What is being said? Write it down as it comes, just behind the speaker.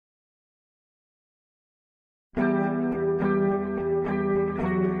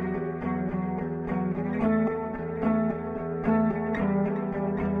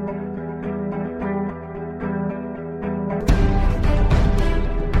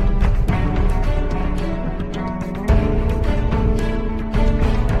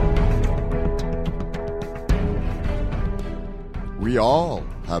all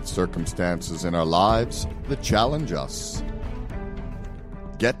have circumstances in our lives that challenge us.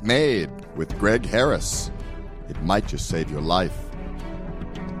 Get Made with Greg Harris. It might just save your life.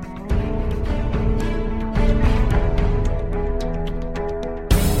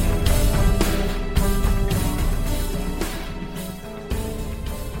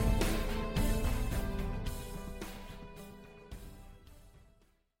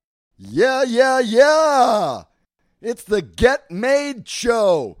 Yeah! It's the Get Made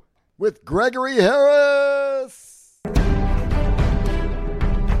Show with Gregory Harris.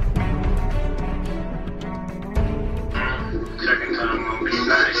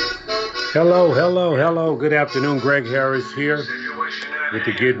 Hello. Good afternoon. Greg Harris here with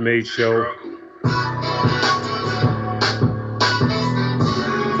the Get Made Show.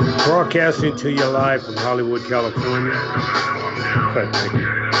 Broadcasting to you live from Hollywood, California. Thank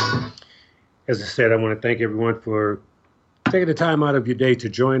you. As I said, I want to thank everyone for taking the time out of your day to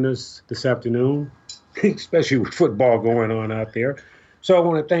join us this afternoon, especially with football going on out there. So I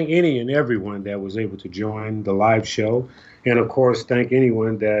want to thank any and everyone that was able to join the live show. And, of course, thank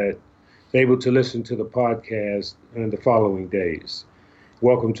anyone that's able to listen to the podcast in the following days.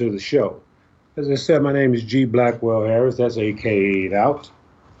 Welcome to the show. As I said, my name is G. Blackwell Harris. That's AKA'd out.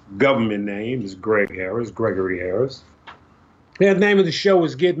 Government name is Greg Harris, Gregory Harris. And the name of the show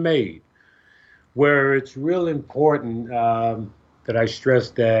is Get Made, where it's real important that I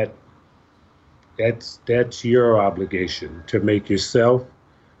stress that that's your obligation to make yourself.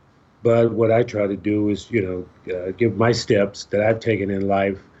 But what I try to do is, give my steps that I've taken in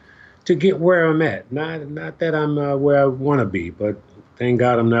life to get where I'm at. Not that I'm where I want to be, but thank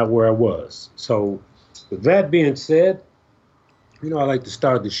God I'm not where I was. So with that being said, I like to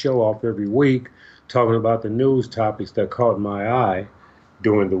start the show off every week talking about the news topics that caught my eye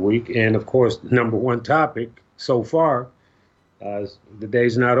during the week. And of course, the number one topic so far, the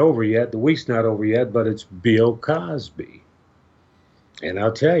day's not over yet, the week's not over yet, but it's Bill Cosby. And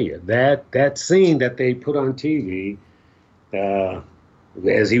I'll tell you, that scene that they put on TV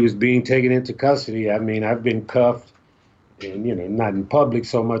as he was being taken into custody, I mean, I've been cuffed and, not in public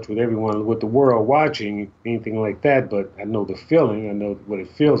so much with everyone, with the world watching, anything like that, but I know the feeling, I know what it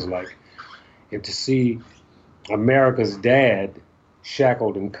feels like. And to see America's dad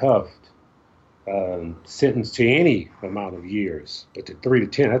shackled and cuffed, sentenced to any amount of years, but to 3 to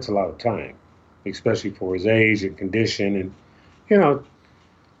 10, that's a lot of time, especially for his age and condition and, a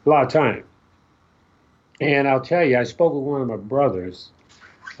lot of time. And I'll tell you, I spoke with one of my brothers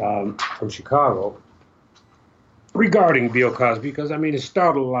from Chicago regarding Bill Cosby, because, it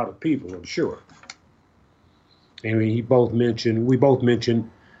startled a lot of people, I'm sure. And we both mentioned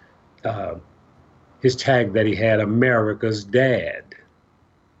his tag that he had, America's Dad.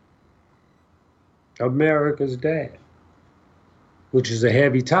 America's Dad, which is a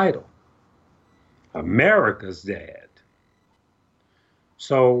heavy title. America's Dad.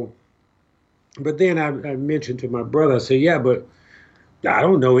 So, but then I mentioned to my brother, I said, yeah, but I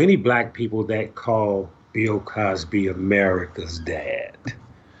don't know any black people that call Bill Cosby America's Dad.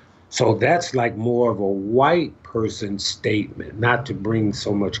 So that's like more of a white person statement, not to bring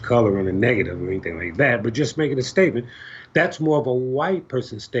so much color in a negative or anything like that, but just making a statement. That's more of a white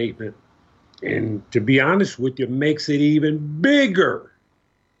person statement. And to be honest with you, makes it even bigger.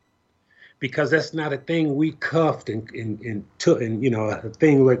 Because that's not a thing we cuffed and took, and a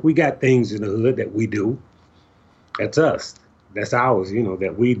thing like we got things in the hood that we do. That's us. That's ours,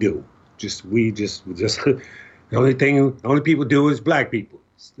 that we do. We just the only people do is black people,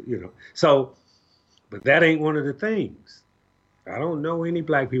 So, but that ain't one of the things. I don't know any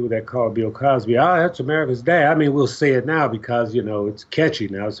black people that call Bill Cosby, that's America's Dad. We'll say it now because, it's catchy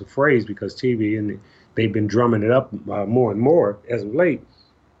now. It's a phrase because TV, and they've been drumming it up more and more as of late.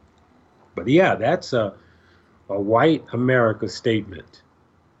 But yeah, that's a white America statement,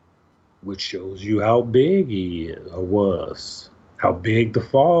 which shows you how big he is, or was, how big the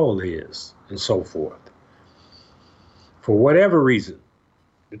fall is, and so forth. For whatever reason.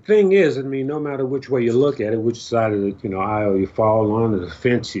 The thing is, no matter which way you look at it, which side of the aisle you fall on, or the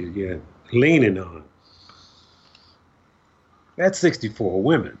fence you're leaning on, that's 64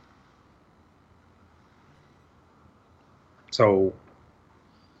 women. So,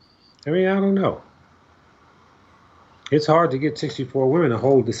 I don't know. It's hard to get 64 women to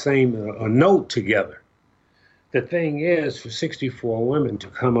hold the same a note together. The thing is, for 64 women to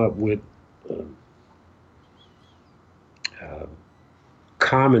come up with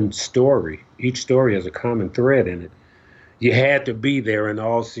common story, each story has a common thread in it, you had to be there in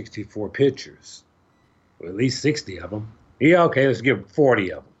all 64 pictures, or at least 60 of them. Yeah, okay, let's give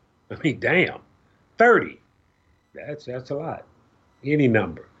 40 of them. Damn, 30. That's a lot. any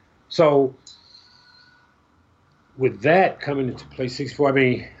number. So with that coming into play, 64, I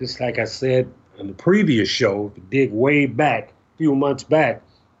mean, it's like I said on the previous show, dig way back, a few months back,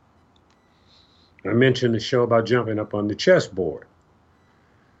 I mentioned the show about jumping up on the chessboard.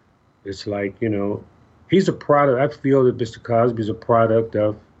 It's like, he's a product. I feel that Mr. Cosby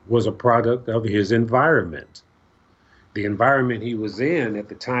was a product of his environment. The environment he was in at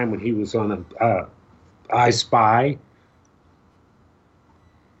the time when he was on I Spy,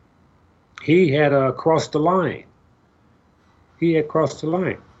 he had crossed the line. He had crossed the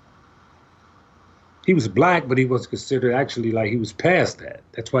line. He was black, but he was considered actually like he was past that.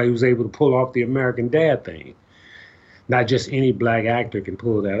 That's why he was able to pull off the American Dad thing. Not just any black actor can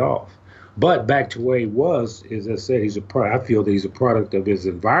pull that off. But back to where he was, as I said, I feel that he's a product of his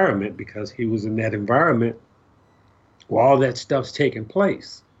environment because he was in that environment where all that stuff's taking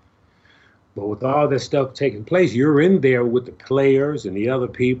place. But with all that stuff taking place, you're in there with the players and the other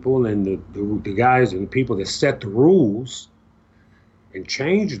people and the guys and the people that set the rules and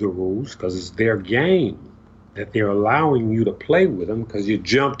change the rules because it's their game that they're allowing you to play with them because you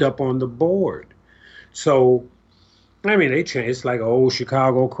jumped up on the board. So, I mean, they change. It's like an old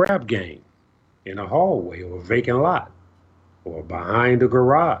Chicago crap game in a hallway or a vacant lot or behind a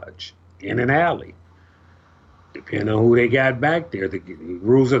garage in an alley. Depending on who they got back there, the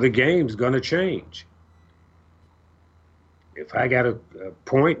rules of the game is going to change. If I got a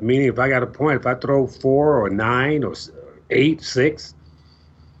point, if I throw 4 or 9 or 8, 6,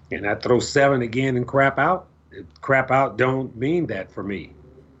 and I throw 7 again and crap out don't mean that for me.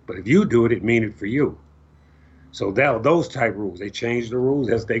 But if you do it, it means it for you. So those type rules, they change the rules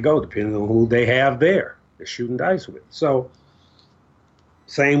as they go, depending on who they have there. They're shooting dice with. So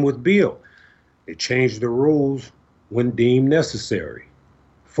same with Bill. They change the rules when deemed necessary.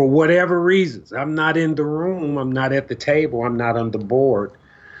 For whatever reasons. I'm not in the room. I'm not at the table. I'm not on the board.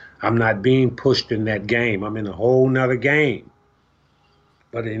 I'm not being pushed in that game. I'm in a whole nother game.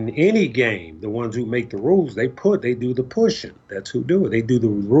 But in any game, the ones who make the rules, they do the pushing. That's who do it. They do the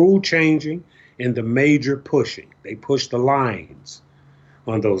rule changing and the major pushing. They push the lines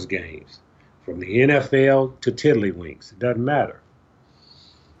on those games. From the NFL to Tiddlywinks. It doesn't matter.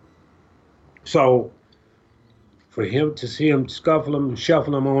 So for him to see him shuffle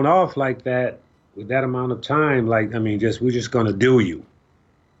them on off like that with that amount of time, we're just going to do you.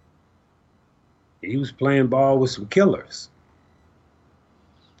 He was playing ball with some killers.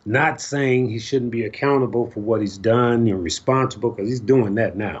 Not saying he shouldn't be accountable for what he's done and responsible, because he's doing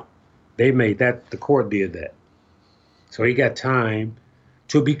that now. They made that, the court did that. So he got time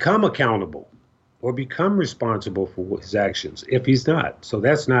to become accountable or become responsible for his actions if he's not. So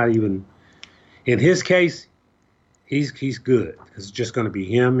that's not even, in his case, he's good. It's just going to be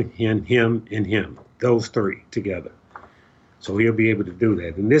him, and him, those three together. So he'll be able to do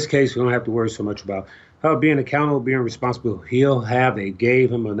that. In this case, we don't have to worry so much about being accountable, being responsible. They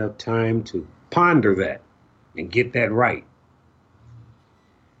gave him enough time to ponder that and get that right.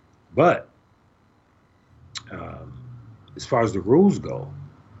 But as far as the rules go,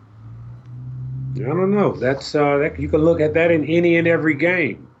 I don't know. That's you can look at that in any and every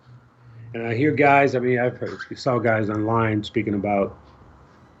game. And I hear guys. I saw guys online speaking about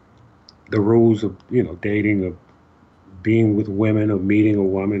the rules of dating, of being with women, or meeting a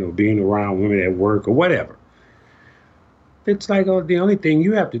woman, or being around women at work, or whatever. It's like the only thing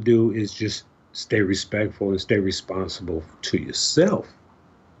you have to do is just stay respectful and stay responsible to yourself.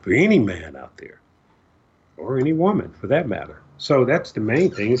 For any man out there, or any woman for that matter. So that's the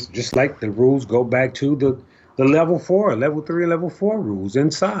main thing. It's just like the rules go back to the level 4, level 3, level 4 rules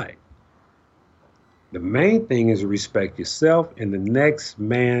inside. The main thing is to respect yourself and the next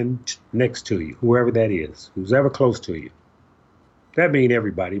man next to you, whoever that is, who's ever close to you. That means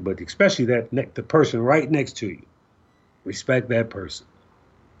everybody, but especially the person right next to you. Respect that person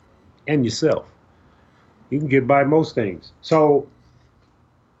and yourself. You can get by most things. So,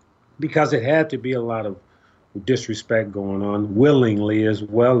 because it had to be a lot of disrespect going on willingly, as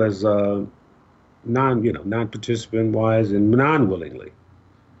well as non-participant wise and non-willingly.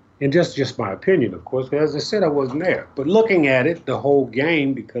 And just my opinion, of course, because as I said, I wasn't there. But looking at it, the whole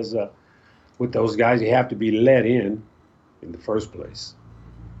game, because with those guys, you have to be let in the first place.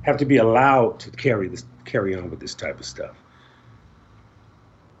 Have to be allowed to carry on with this type of stuff.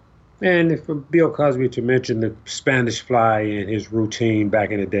 And for Bill Cosby to mention the Spanish Fly and his routine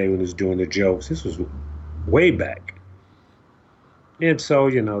back in the day when he was doing the jokes, this was way back. And so,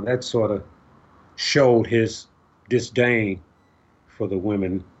 that sort of showed his disdain for the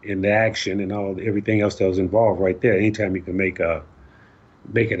women in the action and everything else that was involved right there. Anytime you can make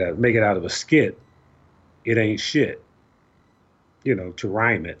it out of a skit, it ain't shit. to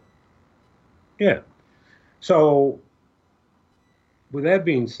rhyme it. Yeah. So with that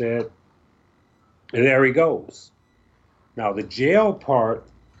being said, and there he goes. Now the jail part,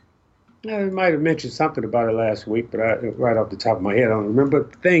 I might have mentioned something about it last week, but right off the top of my head, I don't remember.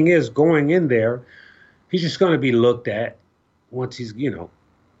 But the thing is, going in there, he's just going to be looked at once he's,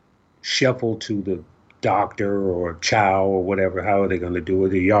 shuffled to the doctor or chow or whatever. How are they going to do it?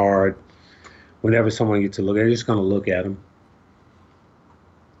 The yard. Whenever someone gets to look at it, they're just going to look at him.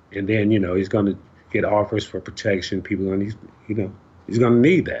 And then, he's going to get offers for protection. People are going to, he's going to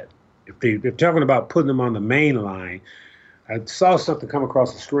need that. If they're talking about putting him on the main line, I saw something come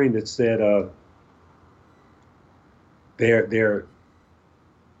across the screen that said they're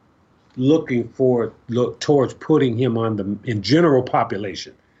looking towards putting him on in general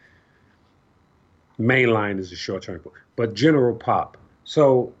population. Main line is a short term, but general pop.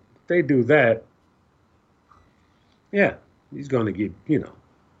 So if they do that, yeah, he's going to get,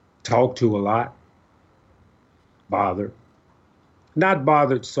 talked to a lot, bothered. Not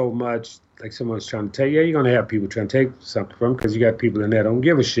bothered so much like someone's trying to tell you. Yeah, you're going to have people trying to take something from because you got people in there don't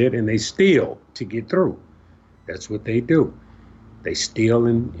give a shit and they steal to get through. That's what they do. They steal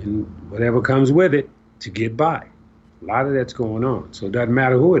and whatever comes with it to get by. A lot of that's going on. So it doesn't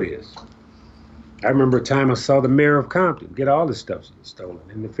matter who it is. I remember a time I saw the mayor of Compton get all this stuff stolen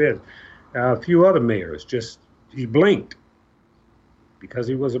in the feds. A few other mayors he blinked. Because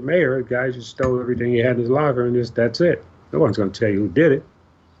he was a mayor, the guy just stole everything he had in his locker and that's it. No one's going to tell you who did it.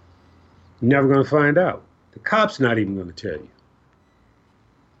 You're never going to find out. The cop's not even going to tell you,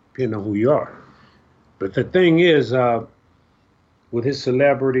 depending on who you are. But the thing is, with his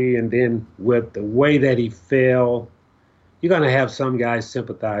celebrity and then with the way that he fell, you're going to have some guys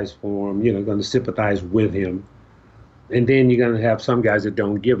sympathize for him, going to sympathize with him. And then you're going to have some guys that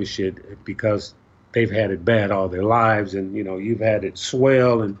don't give a shit because they've had it bad all their lives. And, you've had it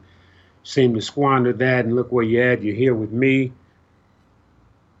swell and seem to squander that. And look where you're at. You're here with me.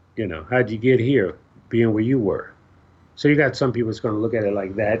 How'd you get here being where you were? So you got some people that's going to look at it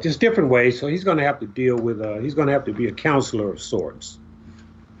like that, just different ways. So he's going to have to deal with, he's going to have to be a counselor of sorts.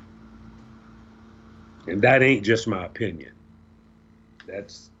 And that ain't just my opinion.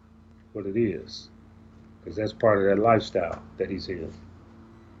 That's what it is. Because that's part of that lifestyle that he's in.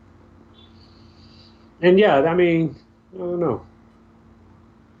 And yeah, I mean, I don't know.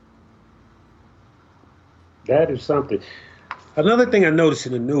 That is something. Another thing I noticed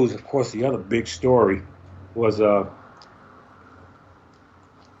in the news, of course, the other big story was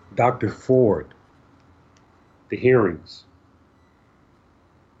Dr. Ford, the hearings.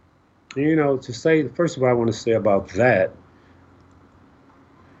 And, first of all, I want to say about that,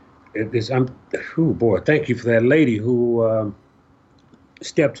 thank you for that lady who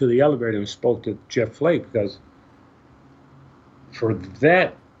stepped to the elevator and spoke to Jeff Flake, because for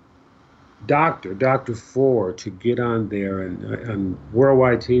that Dr. Ford, to get on there and on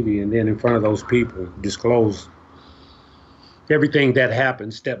worldwide TV and then in front of those people disclose everything that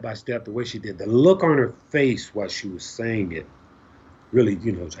happened step by step, the way she did, the look on her face while she was saying it, really,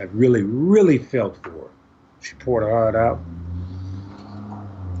 I really, really felt for her. She poured her heart out.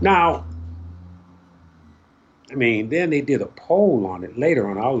 Now, then they did a poll on it later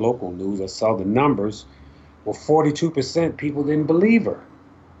on our local news. I saw the numbers. Well, 42% people didn't believe her.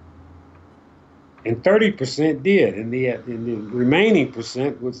 And 30% did. And the remaining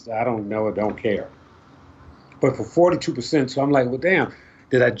percent was, I don't know, I don't care. But for 42%, so I'm like, well, damn,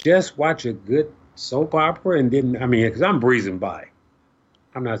 did I just watch a good soap opera and because I'm breezing by.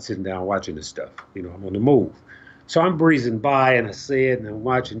 I'm not sitting down watching this stuff. I'm on the move. So I'm breezing by and I see it and I'm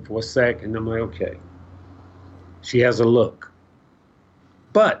watching for a sec and I'm like, okay, she has a look.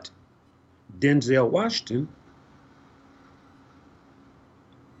 But Denzel Washington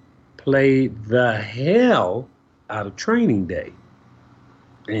played the hell out of Training Day.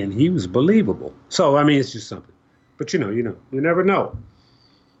 And he was believable. So, it's just something. But, you never know.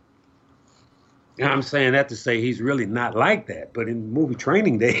 And I'm saying that to say he's really not like that. But in the movie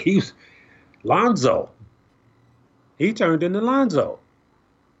Training Day, he was Lonzo. He turned into Lonzo.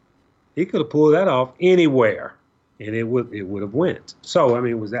 He could have pulled that off anywhere. And it would have went. So,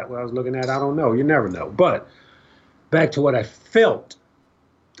 was that what I was looking at? I don't know. You never know. But back to what I felt.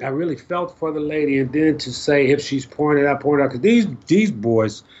 I really felt for the lady, and then to say if she's pointed out, because these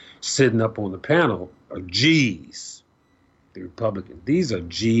boys sitting up on the panel are G's, the Republicans. These are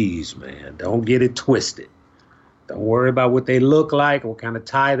G's, man. Don't get it twisted. Don't worry about what they look like, what kind of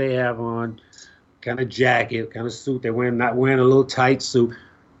tie they have on, what kind of jacket, what kind of suit they're wearing, not wearing a little tight suit.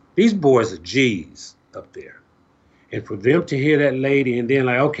 These boys are G's up there. And for them to hear that lady and then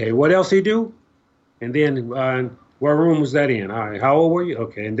like, okay, what else he do? And then What room was that in? All right. How old were you?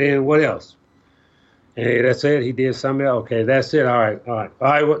 Okay. And then what else? Hey, that's it. He did something else. Okay. That's it. All right. All right. All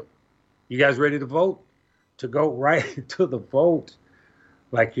right. What? You guys ready to vote? To go right to the vote,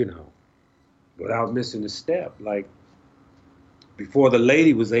 like, without missing a step. Like, before the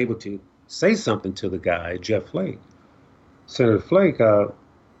lady was able to say something to the guy, Jeff Flake, Senator Flake, and,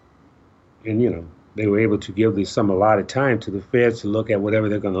 they were able to give some allotted time to the feds to look at whatever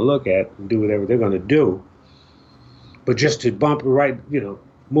they're going to look at and do whatever they're going to do. But just to bump it right,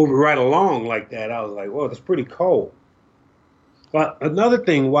 move it right along like that, I was like, whoa, that's pretty cold. But another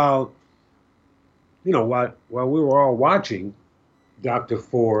thing, while we were all watching Dr.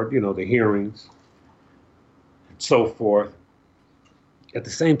 Ford, the hearings and so forth, at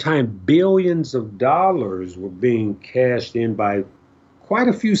the same time, billions of dollars were being cashed in by quite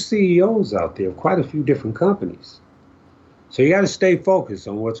a few CEOs out there, quite a few different companies. So you got to stay focused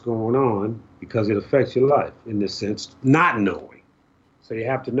on what's going on because it affects your life in this sense, not knowing. So you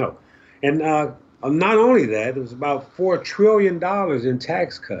have to know. And not only that, it was about $4 trillion in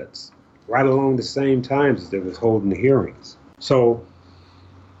tax cuts right along the same times as they was holding the hearings. So,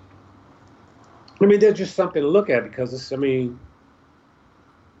 there's just something to look at because it seemed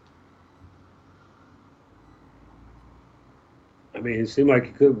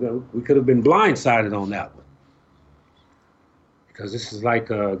like we could have been blindsided on that one. Because this is like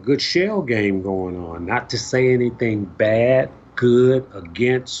a good shell game going on. Not to say anything bad, good,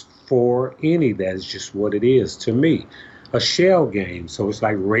 against, for, any of that. It's just what it is to me. A shell game. So it's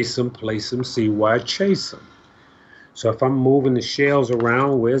like race them, place them, see why I chase them. So if I'm moving the shells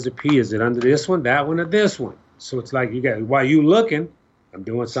around, where's the P? Is it under this one, that one, or this one? So it's like while you looking, I'm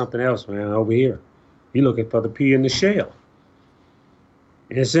doing something else, man, over here. You're looking for the P in the shell.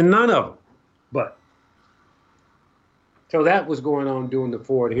 And it's in none of them. But so that was going on during the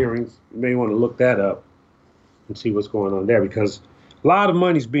Ford hearings. You may want to look that up and see what's going on there because a lot of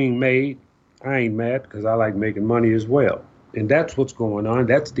money's being made. I ain't mad because I like making money as well. And that's what's going on.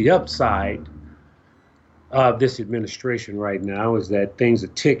 That's the upside of this administration right now is that things are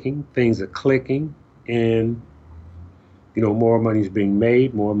ticking, things are clicking, and, more money's being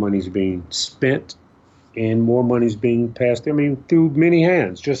made, more money's being spent, and more money's being passed, through many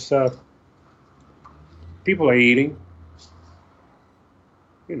hands. Just people are eating.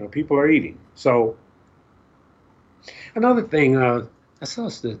 People are eating. So another thing, I saw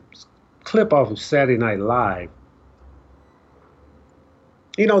the clip off of Saturday Night Live.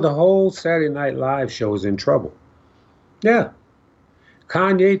 The whole Saturday Night Live show is in trouble. Yeah.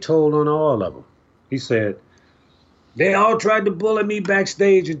 Kanye told on all of them. He said, they all tried to bully me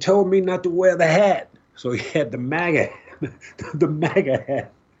backstage and told me not to wear the hat. So he had the MAGA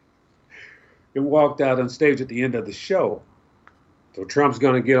hat and walked out on stage at the end of the show. So Trump's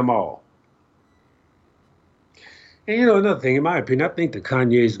going to get them all. And another thing, in my opinion, I think that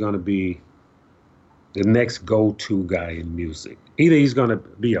Kanye is going to be the next go-to guy in music. Either he's going to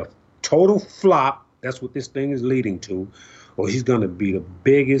be a total flop, that's what this thing is leading to, or he's going to be the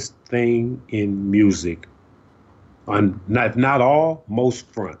biggest thing in music on, if not all, most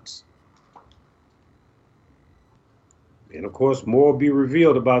fronts. And of course, more will be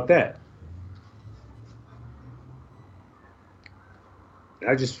revealed about that.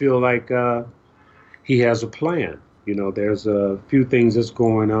 I just feel like he has a plan. There's a few things that's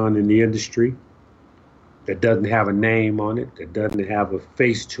going on in the industry that doesn't have a name on it, that doesn't have a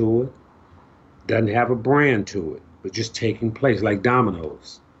face to it, doesn't have a brand to it, but just taking place like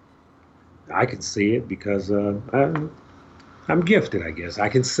dominoes. I can see it because I'm gifted, I guess. I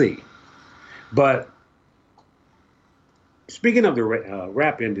can see. But speaking of the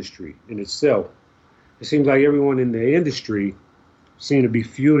rap industry in itself, it seems like everyone in the industry seems to be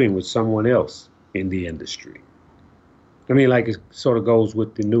feuding with someone else in the industry. Like it sort of goes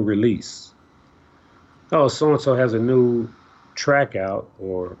with the new release. Oh, so-and-so has a new track out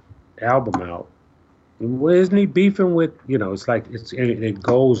or album out. Well, isn't he beefing with, it's like it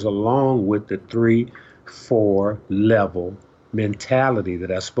goes along with the 3-4 level mentality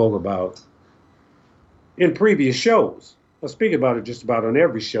that I spoke about in previous shows. I speak about it just about on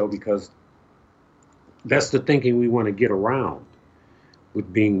every show because that's the thinking we want to get around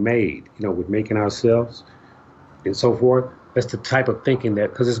with being made, with making ourselves and so forth. That's the type of thinking that,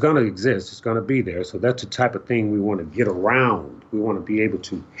 because it's going to exist, it's going to be there. So that's the type of thing we want to get around. We want to be able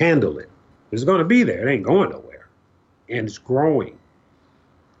to handle it. It's going to be there. It ain't going nowhere. And it's growing.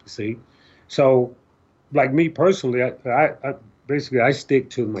 You see? So, like me personally, I basically stick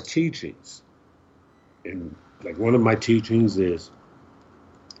to my teachings. And like one of my teachings is,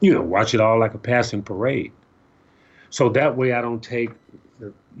 watch it all like a passing parade. So that way I don't take,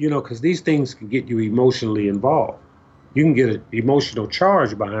 because these things can get you emotionally involved. You can get an emotional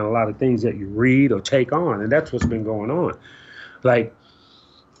charge behind a lot of things that you read or take on, and that's what's been going on. Like,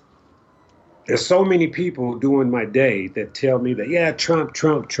 there's so many people during my day that tell me that, yeah, Trump,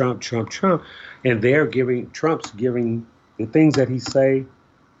 Trump, Trump, Trump, Trump, and Trump's giving the things that he say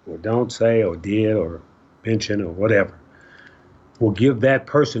or don't say or did or mention or whatever will give that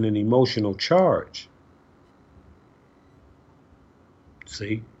person an emotional charge.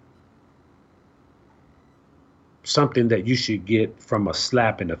 See? Something that you should get from a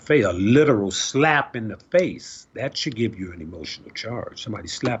slap in the face, a literal slap in the face. That should give you an emotional charge. Somebody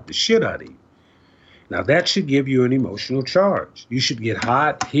slapped the shit out of you. Now that should give you an emotional charge. You should get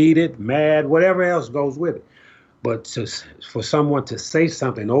hot, heated, mad, whatever else goes with it. But for someone to say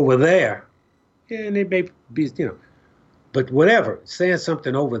something over there, yeah, and they may be, but whatever, saying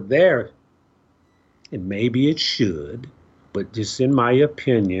something over there, and maybe it should, but just in my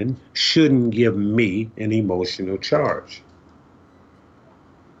opinion, shouldn't give me an emotional charge.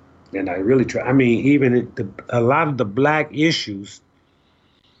 And I really try. I mean, even a lot of the black issues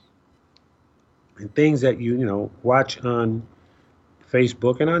and things that you watch on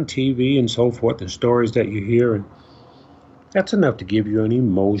Facebook and on TV and so forth, and stories that you hear, and that's enough to give you an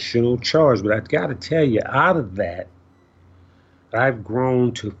emotional charge. But I've got to tell you, out of that, I've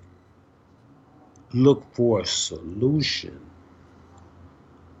grown to look for a solution.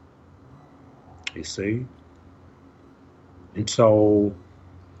 You see? And so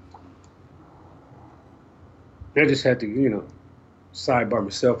I just had to, sidebar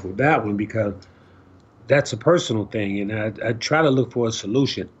myself with that one, because that's a personal thing. And I try to look for a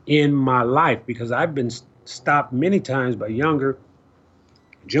solution in my life, because I've been stopped many times by younger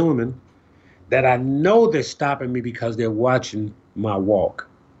gentlemen that I know they're stopping me because they're watching my walk.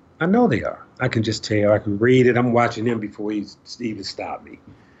 I know they are. I can just tell. I can read it. I'm watching him before he even stopped me.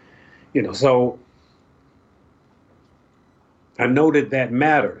 So I know that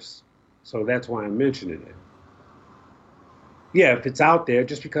matters. So that's why I'm mentioning it. Yeah, if it's out there,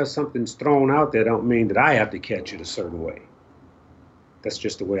 just because something's thrown out there don't mean that I have to catch it a certain way. That's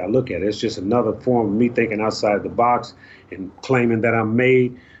just the way I look at it. It's just another form of me thinking outside the box and claiming that I'm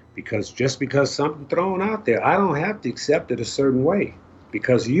made, because just because something's thrown out there, I don't have to accept it a certain way,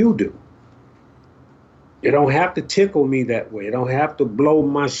 because you do. It don't have to tickle me that way. It don't have to blow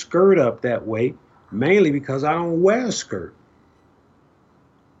my skirt up that way, mainly because I don't wear a skirt.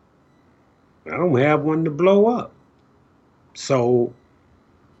 I don't have one to blow up. So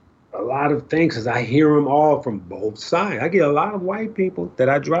a lot of things, because I hear them all from both sides. I get a lot of white people that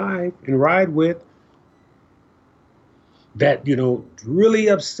I drive and ride with that, really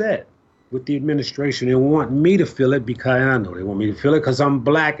upset with the administration and want me to feel it, because I know they want me to feel it because I'm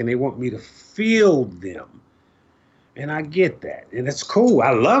black, and they want me to feel them. And I get that. And it's cool.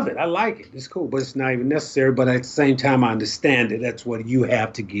 I love it. I like it. It's cool, but it's not even necessary. But at the same time, I understand that that's what you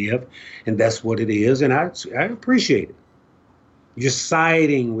have to give, and that's what it is. And I appreciate it. You're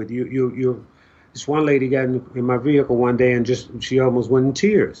siding with you. This one lady got in my vehicle one day, and she almost went in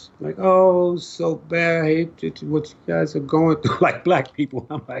tears. Like, oh, so bad. I hate what you guys are going through, like black people.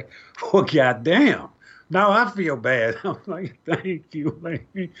 I'm like, oh, goddamn. Now I feel bad. I'm like, thank you.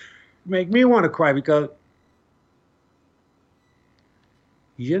 Make me want to cry, because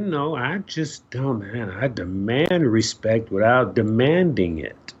I just don't, man. I demand respect without demanding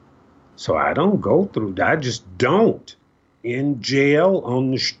it. So I don't go through that. I just don't. In jail, on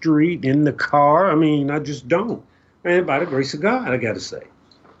the street, in the car. I mean, I just don't. And by the grace of God, I got to say.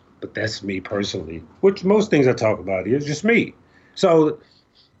 But that's me personally, which most things I talk about here is just me. So,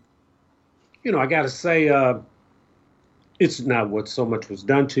 I got to say, it's not what so much was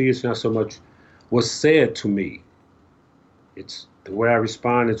done to you. It's not so much was said to me. It's the way I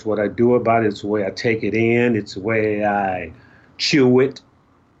respond. It's what I do about it. It's the way I take it in. It's the way I chew it.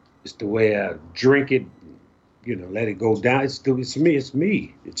 It's the way I drink it. Let it go down. It's me. It's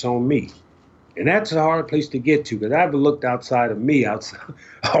me. It's on me. And that's a hard place to get to, because I've looked outside of me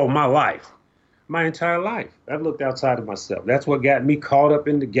all my life, my entire life. I've looked outside of myself. That's what got me caught up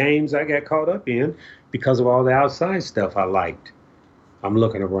in the games I got caught up in, because of all the outside stuff I liked. I'm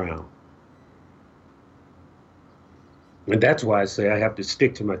looking around. And that's why I say I have to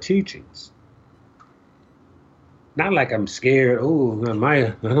stick to my teachings. Not like I'm scared. Oh,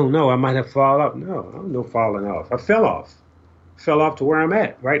 I don't know. I might have fallen off. No, I'm no falling off. I fell off. Fell off to where I'm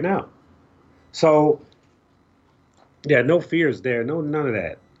at right now. So, yeah, no fears there. No, none of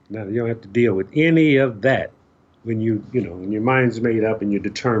that. No, you don't have to deal with any of that when when your mind's made up and you're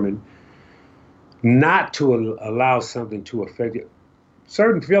determined not to allow something to affect you.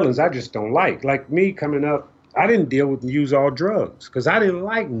 Certain feelings I just don't like. Like me coming up I didn't deal with and use all drugs because I didn't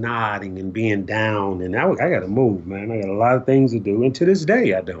like nodding and being down. And I got to move, man. I got a lot of things to do. And to this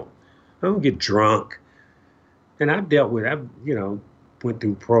day, I don't. I don't get drunk. And went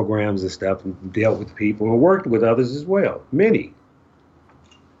through programs and stuff and dealt with people and worked with others as well, many.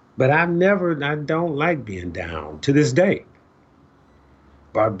 But I don't like being down to this day.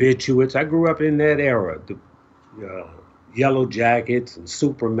 Barbiturates, I grew up in that era, the Yellow Jackets and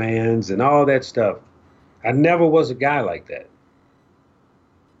Supermans and all that stuff. I never was a guy like that.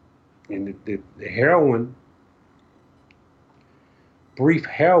 And the heroin, brief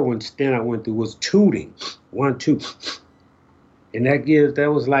heroin stint I went through was tooting, 1, 2. And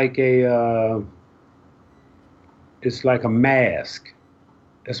that was like it's like a mask.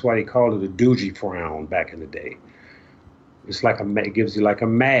 That's why they called it a doogie frown back in the day. It's like it gives you like a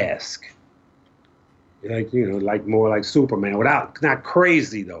mask. Like more like Superman, not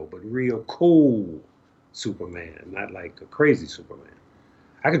crazy though, but real cool Superman, not like a crazy Superman.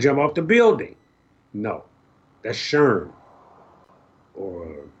 I could jump off the building. No, that's Sherm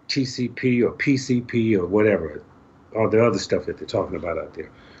or TCP or PCP or whatever, all the other stuff that they're talking about out there.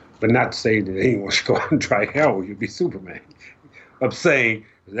 But not to say that anyone should go out and try heroin, you'd be Superman. I'm saying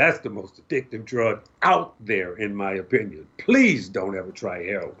that's the most addictive drug out there, in my opinion. Please don't ever try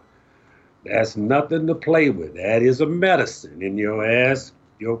heroin. That's nothing to play with. That is a medicine in your ass.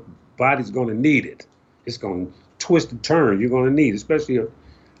 Your body's going to need it. It's going to twist and turn. You're going to need it, especially,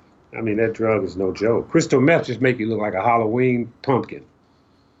 that drug is no joke. Crystal meth just make you look like a Halloween pumpkin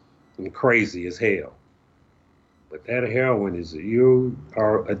and crazy as hell. But that heroin you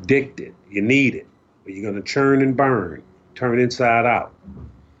are addicted. You need it. But you're going to churn and burn, turn inside out.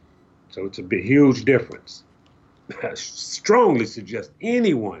 So it's a huge difference. I strongly suggest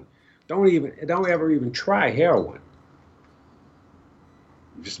anyone don't ever even try heroin.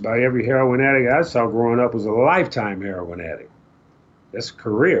 Just about every heroin addict I saw growing up was a lifetime heroin addict. That's a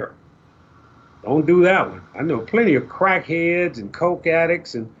career. Don't do that one. I know plenty of crackheads and coke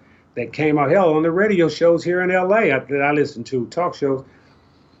addicts and that came out, hell, on the radio shows here in LA that I listened to, talk shows.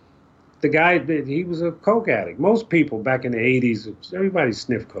 The guy, he was a coke addict. Most people back in the 80s, everybody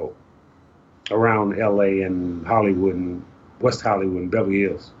sniffed coke around LA and Hollywood and West Hollywood and Beverly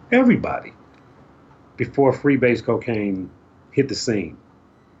Hills. Everybody. Before freebase cocaine hit the scene.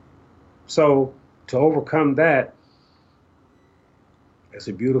 So to overcome that, it's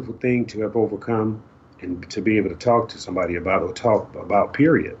a beautiful thing to have overcome and to be able to talk to somebody about or talk about,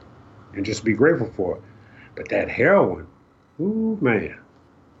 period. And just be grateful for it. But that heroin, ooh, man.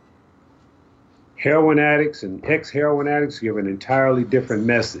 Heroin addicts and ex-heroin addicts give an entirely different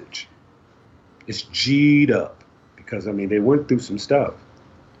message. It's G'd up because, they went through some stuff.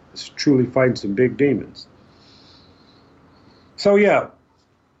 It's truly fighting some big demons. So, yeah.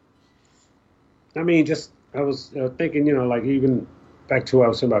 I was thinking, like even back to what I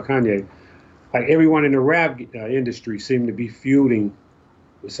was saying about Kanye, like everyone in the rap industry seemed to be feuding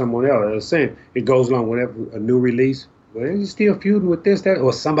with someone else. I was saying it goes along whenever a new release. Well, you're still feuding with this, that,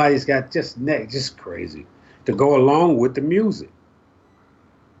 or somebody's got just crazy to go along with the music.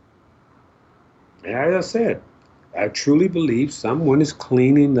 And as I said, I truly believe someone is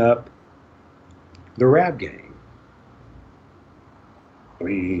cleaning up the rap game.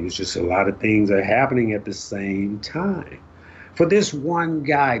 It's just a lot of things are happening at the same time. For this one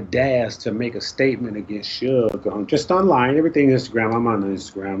guy, Daz, to make a statement against Suge, just online, everything Instagram, I'm on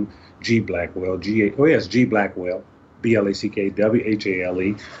Instagram, G Blackwell, G Blackwell,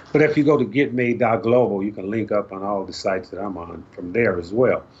 BLACKWHALE. But if you go to getmade.global, you can link up on all the sites that I'm on from there as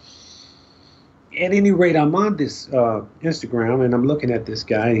well. At any rate, I'm on this Instagram, and I'm looking at this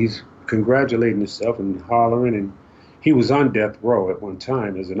guy, and he's congratulating himself and hollering, and he was on death row at one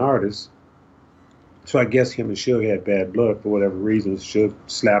time as an artist. So I guess him and Suge had bad blood for whatever reason. Suge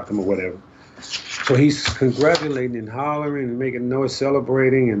slapped him or whatever. So he's congratulating and hollering and making noise,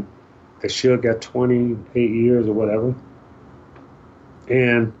 celebrating, and that Suge got 28 years or whatever.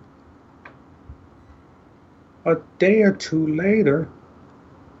 And a day or two later,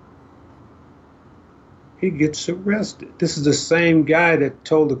 he gets arrested. This is the same guy that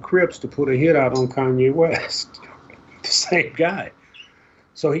told the Crips to put a hit out on Kanye West. The same guy.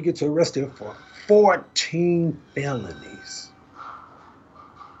 So he gets arrested for 14 felonies.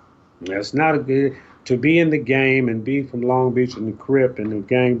 That's not a good, to be in the game and be from Long Beach and the Crip and the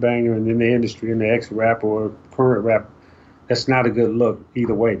gangbanger and in the industry and the ex-rapper or current rapper, that's not a good look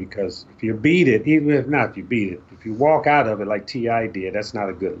either way, because if you beat it, even if not if you beat it, if you walk out of it like T.I. did, that's not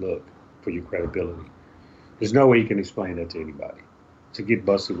a good look for your credibility. There's no way you can explain that to anybody. To get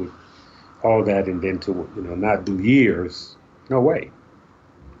busted with all that and then to not do years, no way.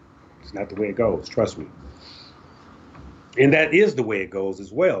 It's not the way it goes, trust me. And that is the way it goes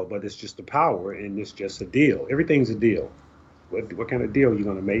as well, but it's just the power and it's just a deal. Everything's a deal. What kind of deal you're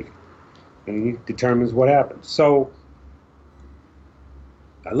going to make, and it determines what happens. So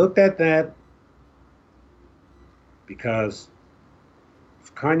I looked at that because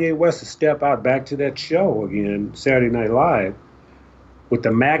if Kanye West to step out back to that show again, Saturday Night Live, with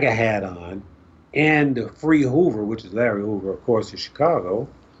the MAGA hat on and the Free Hoover, which is Larry Hoover, of course, of Chicago,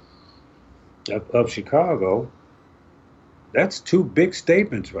 that's two big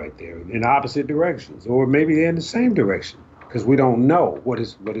statements right there in opposite directions, or maybe they're in the same direction because we don't know what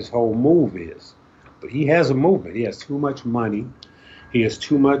his whole move is. But he has a movement. He has too much money. He has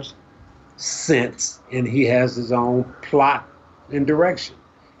too much sense, and he has his own plot and direction.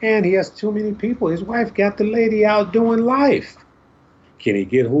 And he has too many people. His wife got the lady out doing life. Can he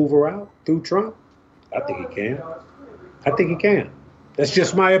get Hoover out through Trump? I think he can. I think he can. That's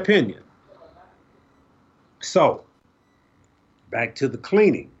just my opinion. So, back to the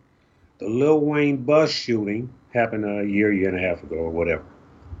cleaning. The Lil Wayne bus shooting happened a year and a half ago or whatever.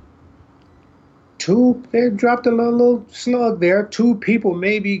 They dropped a little slug there. 2 people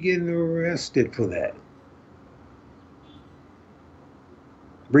may be getting arrested for that.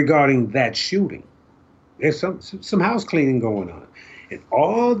 Regarding that shooting. There's some house cleaning going on. And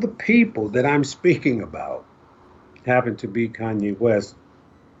all the people that I'm speaking about happen to be Kanye West's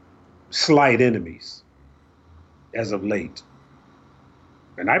slight enemies as of late.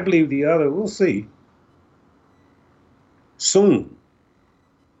 And I believe the other, we'll see, soon.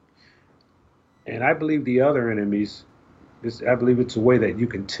 And I believe the other enemies, I believe it's a way that you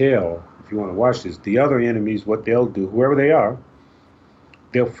can tell, if you want to watch this, the other enemies, what they'll do, whoever they are,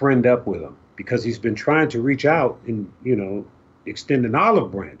 they'll friend up with him because he's been trying to reach out and, extend an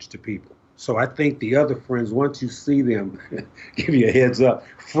olive branch to people. So I think the other friends, once you see them, give you a heads up,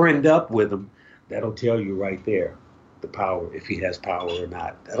 friend up with them, that'll tell you right there the power, if he has power or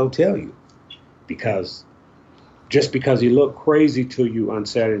not. That'll tell you. Because just because he looked crazy to you on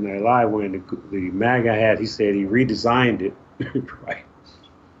Saturday Night Live wearing the MAGA hat, he said he redesigned it, right?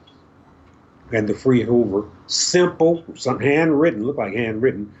 And the Free Hoover, simple, some handwritten, looked like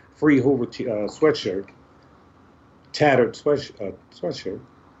handwritten, Free Hoover sweatshirt, tattered sweatshirt.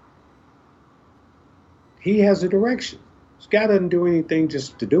 He has a direction. This guy doesn't do anything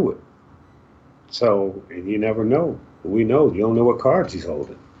just to do it. So, and you never know. We know, you don't know what cards he's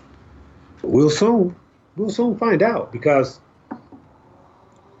holding. But we'll soon find out because,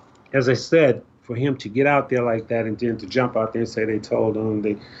 as I said, for him to get out there like that and then to jump out there and say he told on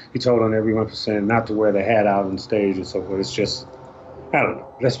everyone for saying not to wear the hat out on stage and so forth, it's just, I don't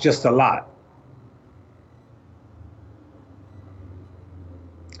know, that's just a lot.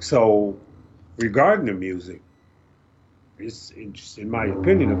 So, regarding the music, it's in my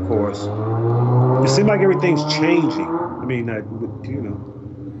opinion, of course, it seems like everything's changing. I mean,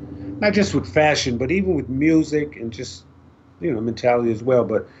 not just with fashion, but even with music and just, mentality as well.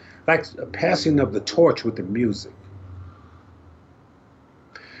 But like a passing of the torch with the music.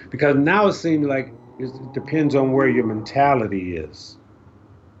 Because now it seems like it depends on where your mentality is,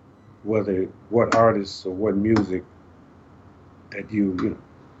 whether what artists or what music that you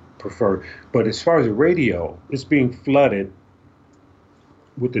prefer. But as far as the radio, it's being flooded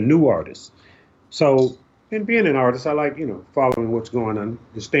with the new artists. So, and being an artist, I like, following what's going on,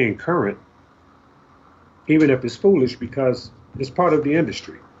 to staying current, even if it's foolish, because it's part of the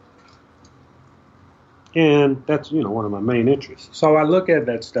industry. And that's, one of my main interests. So I look at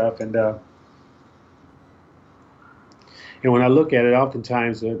that stuff, and when I look at it,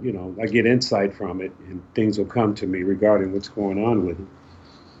 oftentimes, I get insight from it, and things will come to me regarding what's going on with it.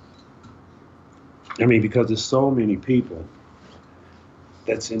 I mean, because there's so many people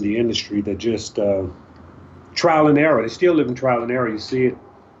that's in the industry that just trial and error. They still live in trial and error. You see it.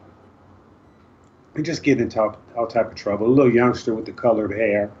 They just get into all type of trouble. A little youngster with the colored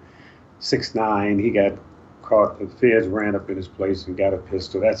hair, 6'9", he got caught. The feds ran up in his place and got a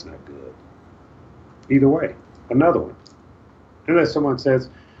pistol. That's not good. Either way, another one. Unless someone says,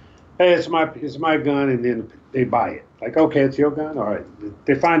 hey, it's my gun, and then they buy it. Like, okay, it's your gun? All right.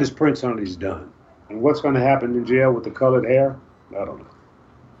 They find his prints on it, he's done. And what's going to happen in jail with the colored hair? I don't know.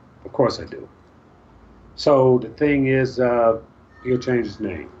 Of course I do. So the thing is, he'll change his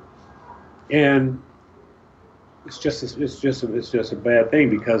name, and it's just a bad thing,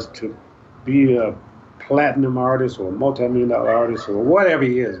 because to be a platinum artist or a multi-million-dollar artist or whatever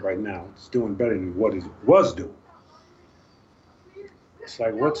he is right now, it's doing better than what he was doing. It's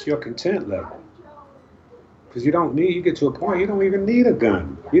like, what's your content level? Because you get to a point, you don't even need a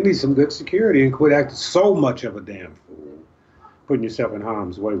gun. You need some good security and quit acting so much of a damn fool. Putting yourself in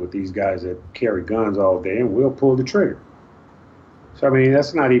harm's way with these guys that carry guns all day and will pull the trigger. So, I mean,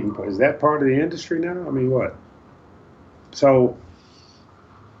 that's not even, is that part of the industry now? I mean, what? So,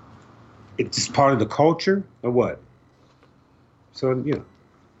 it's part of the culture or what? So,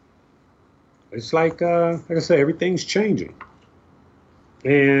 it's like I say, everything's changing.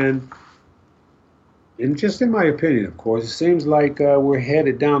 And, and just in my opinion, of course, it seems like we're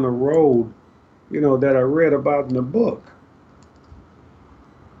headed down the road, that I read about in the book.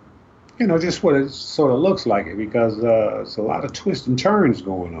 Just what it sort of looks like it, because it's a lot of twists and turns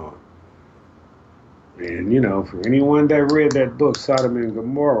going on. And for anyone that read that book, Sodom and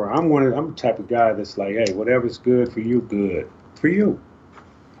Gomorrah, I'm the type of guy that's like, hey, whatever's good for you, good for you.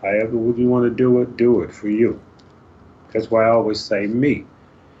 However would you want to do it for you. That's why I always say me,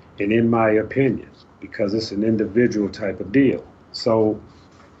 and in my opinion, because it's an individual type of deal. So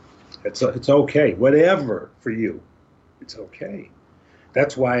it's okay, whatever for you, it's okay.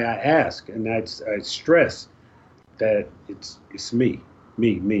 That's why I ask, and I stress that it's me,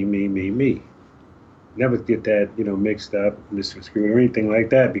 me, me, me, me, me. Never get that mixed up, misconstrued, or anything like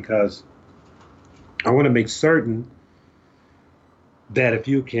that, because I want to make certain that if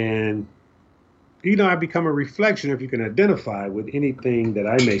you can, I become a reflection if you can identify with anything that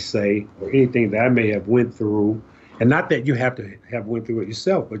I may say or anything that I may have went through, and not that you have to have went through it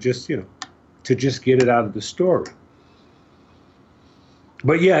yourself, but just to just get it out of the story.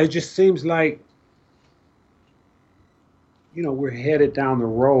 But yeah, it just seems like we're headed down the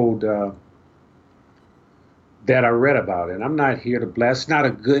road that I read about, and I'm not here to blast.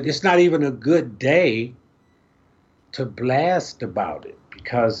 It's not even a good day to blast about it,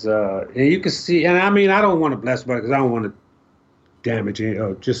 because and you can see, and I mean, I don't want to blast about it because I don't want to damage it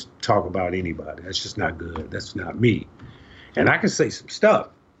or just talk about anybody. That's just not good. That's not me. And I can say some stuff,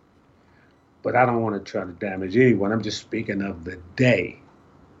 but I don't want to try to damage anyone. I'm just speaking of the day.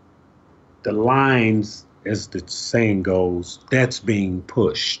 The lines, as the saying goes, that's being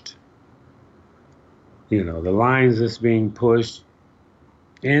pushed. The lines that's being pushed,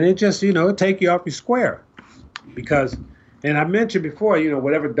 and it just, it take you off your square. Because, and I mentioned before,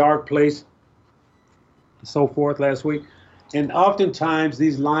 whatever dark place and so forth last week, and oftentimes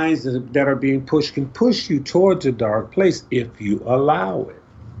these lines that are being pushed can push you towards a dark place if you allow it,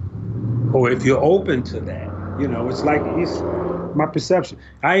 or if you're open to that. It's like it's my perception.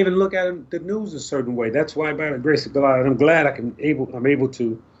 I even look at the news a certain way. That's why, by the grace of God, I'm glad I'm able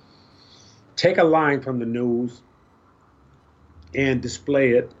to take a line from the news and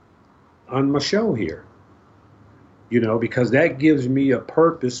display it on my show here. Because that gives me a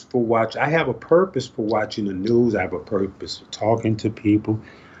purpose for I have a purpose for watching the news. I have a purpose for talking to people.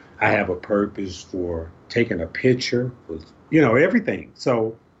 I have a purpose for taking a picture with, everything.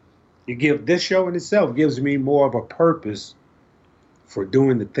 So this show in itself gives me more of a purpose for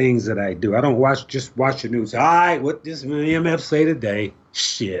doing the things that I do. I don't just watch the news. All right, what this MF say today?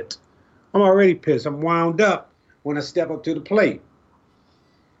 Shit. I'm already pissed. I'm wound up when I step up to the plate.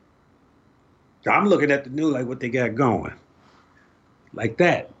 I'm looking at the news like what they got going. Like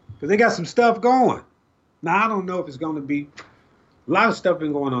that. Because they got some stuff going. Now, I don't know if it's going to be... A lot of stuff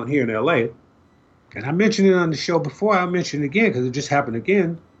been going on here in L.A. And I mentioned it on the show before. I'll mention it again because it just happened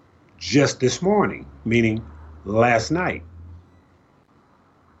again just this morning, meaning last night.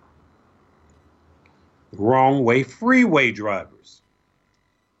 Wrong way freeway drivers.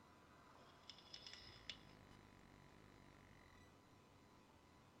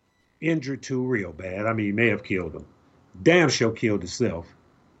 Injured too real bad. I mean, he may have killed him. Damn sure killed himself.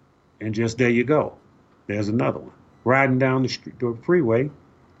 And just there you go. There's another one. Riding down the street, the freeway,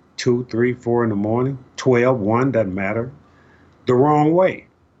 2, 3, 4 in the morning, 12, 1, doesn't matter. The wrong way.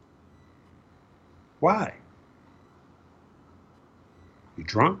 Why? You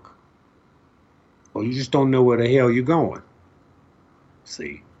drunk? Or you just don't know where the hell you're going?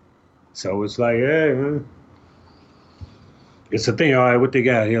 See? So it's like, hey, it's a thing. All right, what they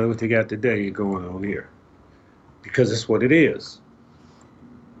got here, what they got today going on here. Because it's what it is.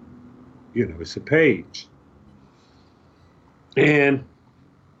 It's a page. And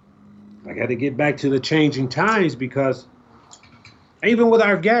I got to get back to the changing times, because even with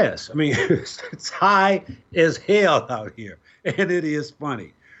our gas, I mean, it's high as hell out here. And it is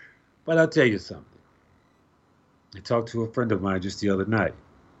funny. But I'll tell you something. I talked to a friend of mine just the other night.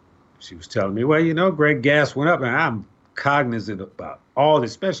 She was telling me, well, Greg, gas went up, and I'm cognizant about all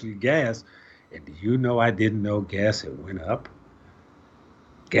this, especially gas. And I didn't know gas had went up.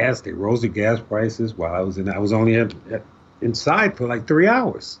 They rose the gas prices while I was only inside for like 3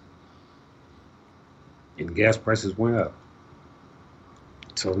 hours. And gas prices went up.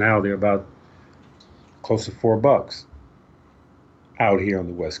 So now they're about close to $4 out here on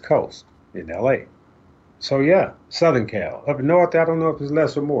the West Coast in LA. So yeah, Southern Cal. Up north, I don't know if it's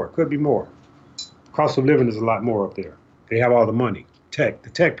less or more. Could be more. Cost of living is a lot more up there. They have all the money. The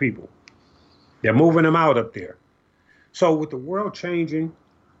tech people. They're moving them out up there. So with the world changing,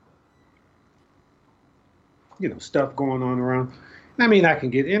 stuff going on around. I mean, I can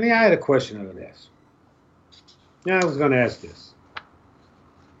get any. I had a question on this. Yeah, I was going to ask this.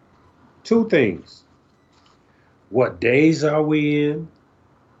 Two things. What days are we in?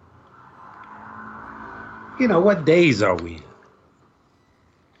 What days are we in?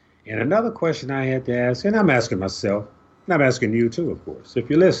 And another question I had to ask, and I'm asking myself, and I'm asking you too, of course, if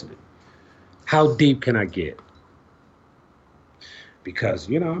you're listening, how deep can I get? Because,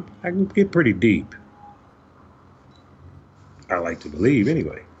 I can get pretty deep. I like to believe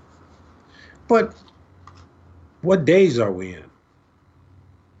anyway. But what days are we in?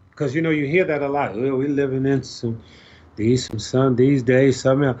 Because, you hear that a lot. Well, we're living in some these days,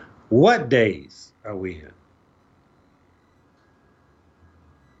 some else. What days are we in?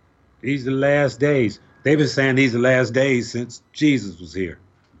 These are the last days. They've been saying these are the last days since Jesus was here.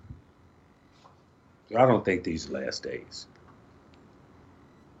 I don't think these are the last days.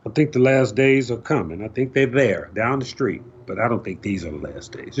 I think the last days are coming. I think they're there, down the street. But I don't think these are the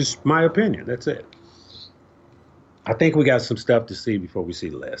last days. Just my opinion. That's it. I think we got some stuff to see before we see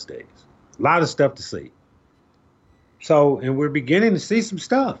the last days. A lot of stuff to see. So, and we're beginning to see some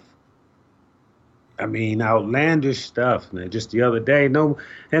stuff. I mean, outlandish stuff, man. Just the other day,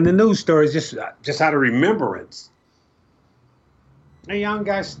 and the news stories just out of remembrance. A young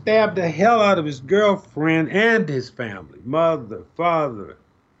guy stabbed the hell out of his girlfriend and his family, mother, father,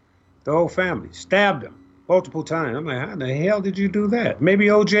 the whole family. Stabbed him multiple times. I'm like, how the hell did you do that? Maybe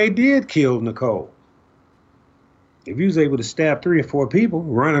OJ did kill Nicole. If he was able to stab 3 or 4 people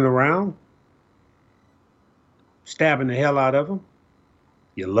running around, stabbing the hell out of them,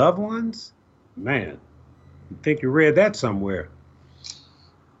 your loved ones, man, you think you read that somewhere.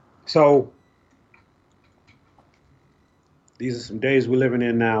 So these are some days we're living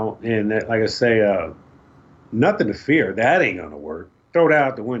in now, and that, like I say, nothing to fear. That ain't gonna work. Throw that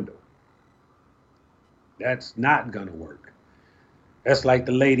out the window. That's not gonna work. That's like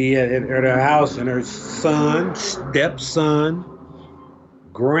the lady at her house and her son, stepson,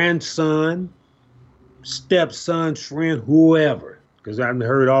 grandson, stepson's friend, whoever, because I've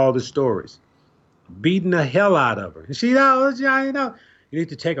heard all the stories, beating the hell out of her. And she, Johnny, you need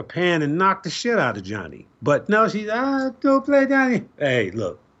to take a pan and knock the shit out of Johnny. But no, she's, don't play Johnny. Hey,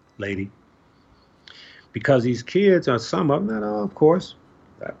 look, lady, because these kids are some of them, not all, of course,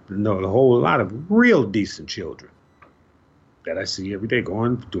 I know a whole lot of real decent children that I see every day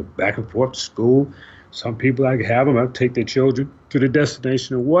going back and forth to school. Some people, I have them, I take their children to the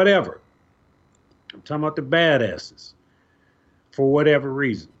destination or whatever. I'm talking about the badasses for whatever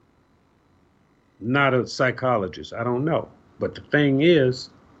reason. Not a psychologist, I don't know. But the thing is,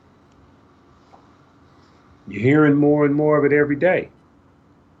 you're hearing more and more of it every day.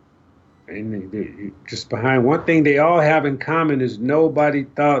 And they just behind one thing they all have in common is nobody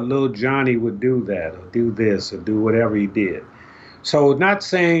thought little Johnny would do that or do this or do whatever he did. So not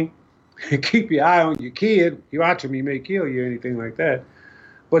saying keep your eye on your kid, you watch him, he may kill you or anything like that.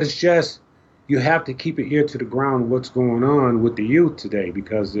 But it's just you have to keep your ear to the ground what's going on with the youth today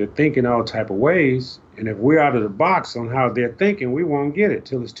because they're thinking all type of ways. And if we're out of the box on how they're thinking, we won't get it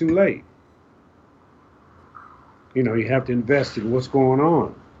till it's too late. You have to invest in what's going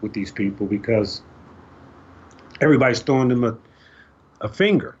on with these people because everybody's throwing them a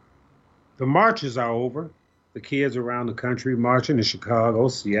finger. The marches are over. The kids around the country marching in Chicago,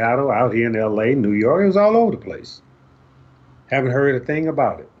 Seattle, out here in LA, New York. It was all over the place. Haven't heard a thing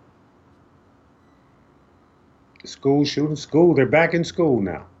about it. The school shooting, they're back in school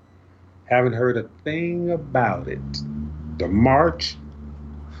now. Haven't heard a thing about it. The march,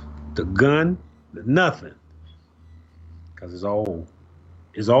 the gun, nothing. Because it's old.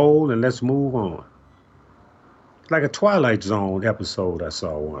 It's old and let's move on. It's like a Twilight Zone episode I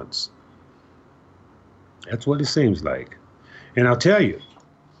saw once. That's what it seems like. And I'll tell you,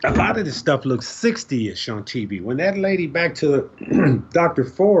 a lot of this stuff looks 60-ish on TV. When that lady back to the Dr.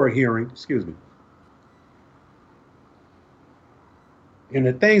 Ford hearing, excuse me, and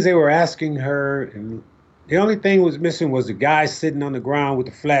the things they were asking her, and the only thing was missing was the guy sitting on the ground with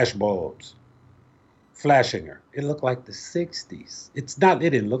the flash bulbs, flashing her. It looked like the 60s. It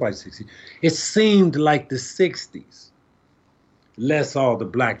didn't look like the 60s. It seemed like the 60s. Less all the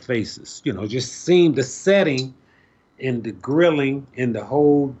black faces, just seemed the setting and the grilling and the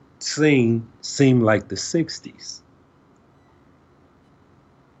whole scene seemed like the 60s.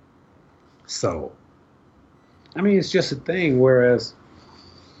 So, I mean, it's just a thing, whereas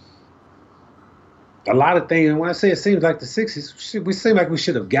A lot of things, and when I say it seems like the 60s, we seem like we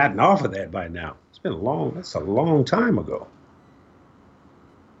should have gotten off of that by now. That's a long time ago.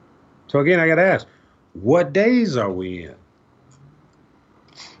 So again, I got to ask, what days are we in?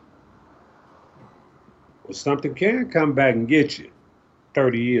 Well, something can come back and get you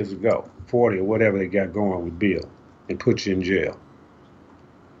 30 years ago, 40 or whatever they got going with Bill, and put you in jail.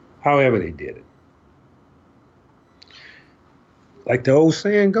 However they did it. Like the old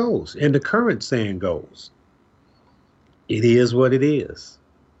saying goes, and the current saying goes, it is what it is.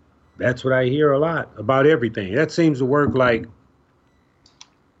 That's what I hear a lot about everything. That seems to work like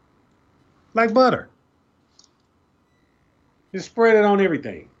butter. Just spread it on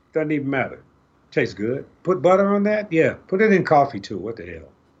everything. Doesn't even matter. Tastes good. Put butter on that? Yeah. Put it in coffee too. What the hell?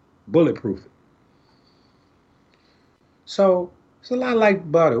 Bulletproof it. So it's a lot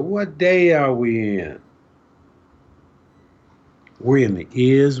like butter. What day are we in? We're in the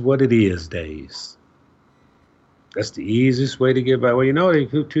is what it is days. That's the easiest way to get by. Well, you know, they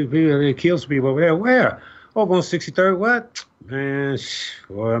kills people over there. Where? Over on 63rd. What? Man,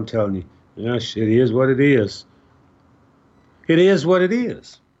 boy, I'm telling you. Yeah, shit, it is what it is. It is what it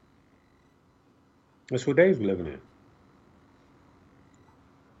is. That's what days we're living in.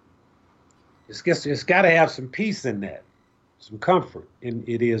 It's got to have some peace in that, some comfort in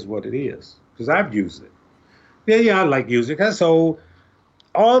it is what it is. Because I've used it. Yeah, I like using it. So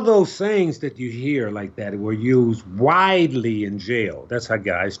all those sayings that you hear like that were used widely in jail. That's how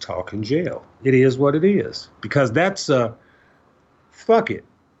guys talk in jail. It is what it is. Because that's a fuck it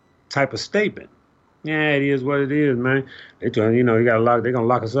type of statement. Yeah, it is what it is, man. They tell you know, they're gonna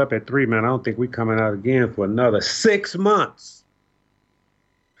lock us up at 3, man. I don't think we coming out again for another 6 months.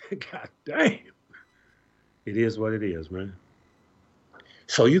 God damn. It is what it is, man.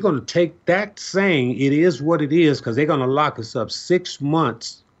 So you're going to take that saying, it is what it is, because they're going to lock us up 6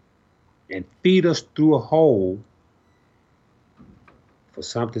 months and feed us through a hole for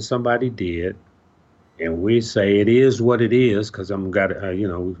something somebody did. And we say it is what it is, because we're going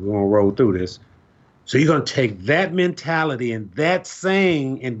to roll through this. So you're going to take that mentality and that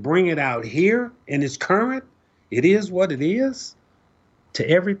saying and bring it out here in its current, it is what it is, to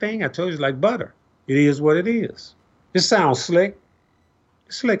everything. I told you it's like butter. It is what it is. It sounds slick.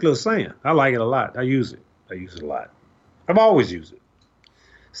 Slick little saying. I like it a lot. I use it a lot. I've always used it.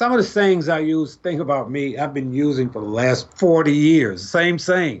 Some of the sayings I use, think about me, I've been using for the last 40 years. Same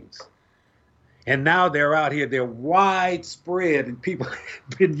sayings. And now they're out here. They're widespread, and people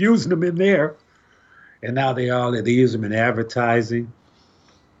have been using them in there. And now they use them in advertising.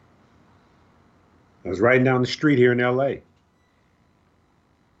 I was riding down the street here in L.A.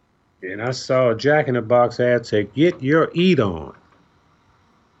 And I saw a Jack in the Box ad say, "Get your eat on."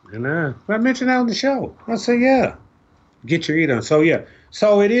 And I mentioned that on the show. I said, yeah, get your eat on. So, yeah.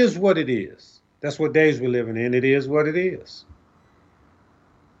 So it is what it is. That's what days we're living in. It is what it is.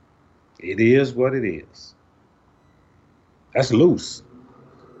 It is what it is. That's loose.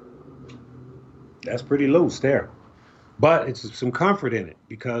 That's pretty loose there. But it's some comfort in it,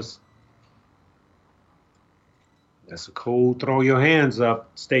 because that's a cool throw your hands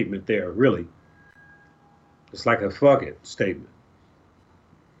up statement there, really. It's like a fuck it statement.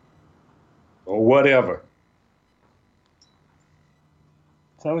 Or whatever.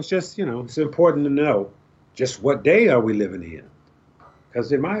 So it's just, it's important to know just what day are we living in.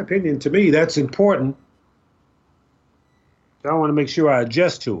 Because in my opinion, to me, that's important. I want to make sure I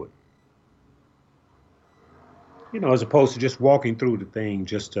adjust to it. As opposed to just walking through the thing,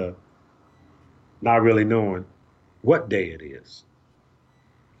 just not really knowing what day it is.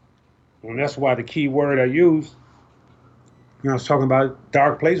 And that's why the key word I use, I was talking about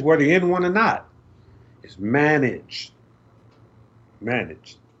dark place, whether you're in one or not. It's managed.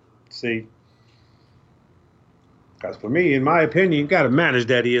 Managed. See? Because for me, in my opinion, you got to manage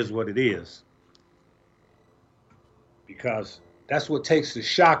that is what it is. Because that's what takes the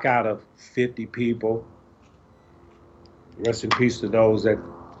shock out of 50 people. Rest in peace to those that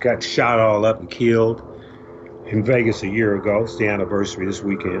got shot all up and killed in Vegas a year ago. It's the anniversary this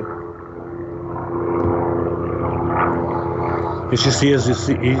weekend. It's just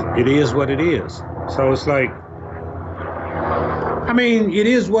it is what it is. So it's like, it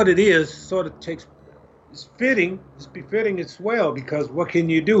is what it is. Sort of takes, it's fitting, it's befitting as well, because what can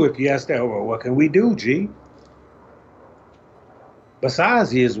you do if you ask that? Well, what can we do, G?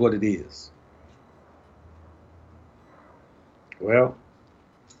 Besides, it is what it is. Well,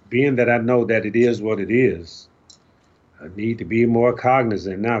 being that I know that it is what it is, I need to be more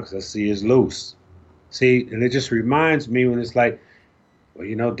cognizant now, because I see it's loose. See, and it just reminds me when it's like,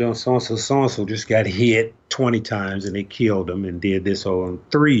 well, doing so-and-so just got hit 20 times and they killed him and did this on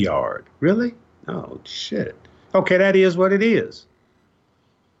 3 yard. Really? Oh, shit. Okay, that is what it is.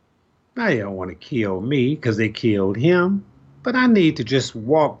 Now they don't want to kill me because they killed him, but I need to just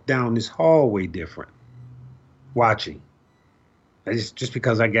walk down this hallway different, watching. Just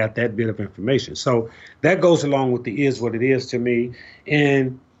because I got that bit of information. So that goes along with the is what it is to me.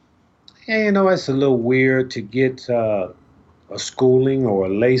 And, it's a little weird to get a schooling or a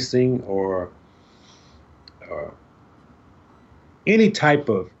lacing or any type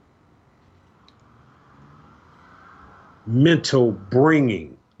of mental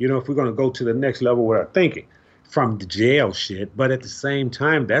bringing, if we're going to go to the next level with our thinking from the jail shit. But at the same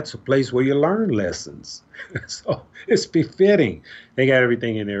time, that's a place where you learn lessons. So it's befitting. They got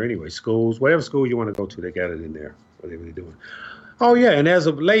everything in there anyway. Schools, whatever school you want to go to, they got it in there. Whatever they're doing. Oh, yeah. And as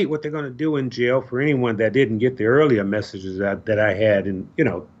of late, what they're going to do in jail for anyone that didn't get the earlier messages that I had in,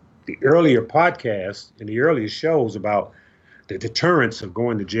 the earlier podcasts and the earlier shows about the deterrence of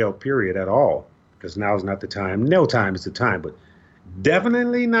going to jail, period, at all. Because now is not the time. No time is the time, but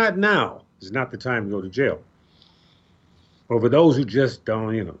definitely not now. It's not the time to go to jail. Or for those who just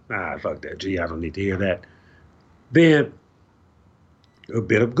don't, fuck that. Gee, I don't need to hear that. Then a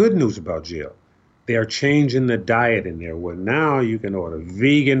bit of good news about jail. They are changing the diet in there where now you can order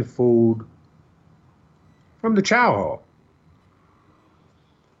vegan food from the chow hall.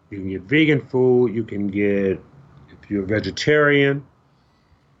 You can get vegan food. You can get, if you're a vegetarian.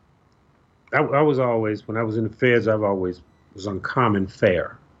 I was always, when I was in the feds, I've always was on common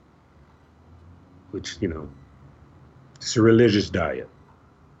fare, which, it's a religious diet.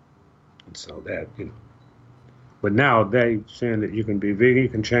 And so that, but now they saying that you can be vegan, you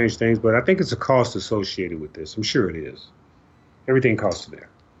can change things, but I think it's a cost associated with this. I'm sure it is. Everything costs there.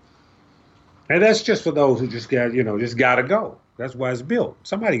 And that's just for those who just got to go. That's why it's built.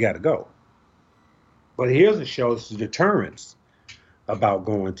 Somebody got to go. But here's a show, it's deterrence about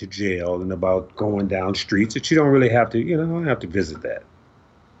going to jail and about going down streets that you don't really have to, don't have to visit that.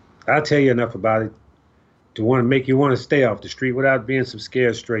 I'll tell you enough about it to want to make you want to stay off the street without being some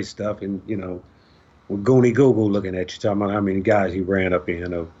scared straight stuff and, with Goonie Google looking at you, talking about how many guys he ran up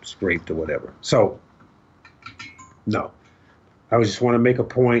in or scraped or whatever. So, no. I just want to make a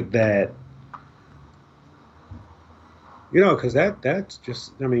point that, because that's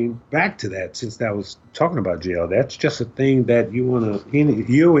just, back to that, since that was talking about jail, that's just a thing that you want to,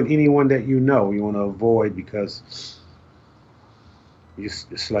 you and anyone that you want to avoid because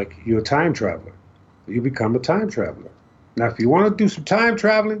it's like you're a time traveler. You become a time traveler. Now, if you want to do some time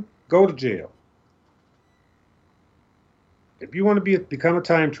traveling, go to jail. If you want to become a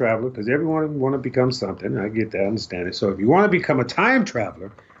time traveler, because everyone want to become something, I get that, I understand it. So if you want to become a time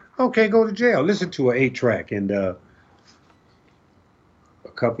traveler, okay, go to jail. Listen to an 8-track and a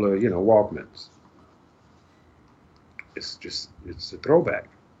couple of, Walkmans. It's a throwback.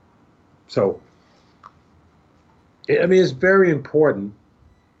 So, it's very important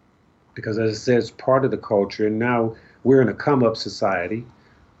because, as I said, it's part of the culture. And now we're in a come-up society.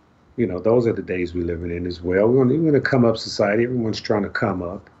 Those are the days we're living in as well. We're in a come-up society. Everyone's trying to come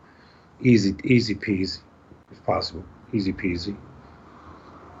up. Easy peasy, if possible. Easy peasy.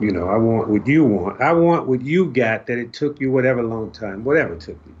 I want what you want. I want what you got that it took you whatever long time, whatever it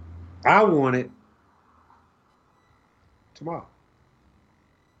took you. I want it tomorrow.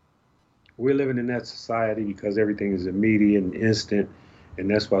 We're living in that society because everything is immediate and instant,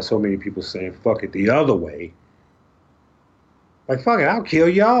 and that's why so many people saying, fuck it the other way. Like, fuck it, I'll kill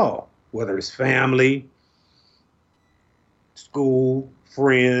y'all. Whether it's family, school,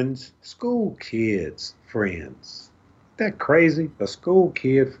 friends, school kids, friends. That crazy? A school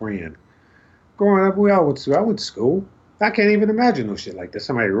kid friend. Growing up, I went to school. I can't even imagine no shit like that.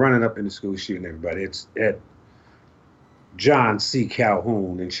 Somebody running up in the school shooting everybody. It's at John C.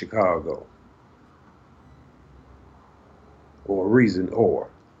 Calhoun in Chicago. Or Reason or.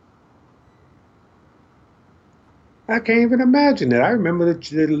 I can't even imagine that. I remember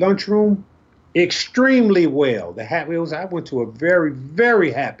the lunchroom extremely well. I went to a very,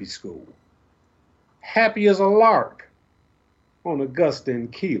 very happy school. Happy as a lark on Augusta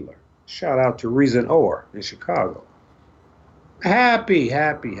and Keeler. Shout out to Reason Or in Chicago. Happy.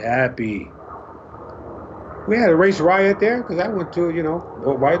 We had a race riot there because I went to,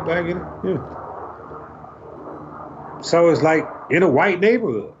 white, black, yeah. So it's like in a white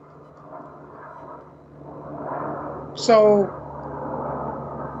neighborhood. So,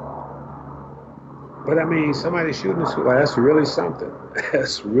 but somebody shooting us, well, that's really something.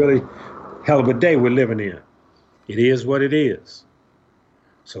 That's really hell of a day we're living in. It is what it is.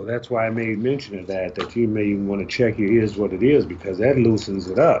 So that's why I made mention of that you may even want to check your is what it is, because that loosens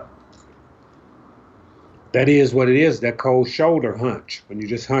it up. That is what it is, that cold shoulder hunch. When you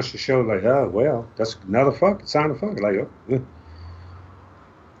just hunch the shoulder like, oh, well, that's another fuck, sign of fuck. Like, oh, yeah.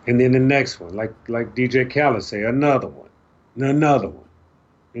 And then the next one, like DJ Khaled say, another one, and another one,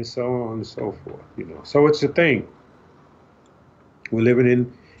 and so on and so forth, you know. So it's a thing. We're living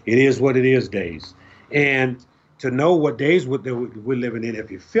in, it is what it is days. And to know what days we're living in,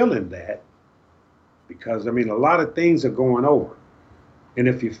 if you're feeling that, because, I mean, a lot of things are going over. And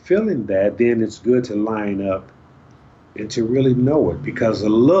if you're feeling that, then it's good to line up and to really know it, because a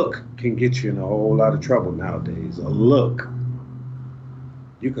look can get you in a whole lot of trouble nowadays. A look.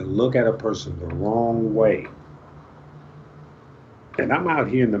 You can look at a person the wrong way. And I'm out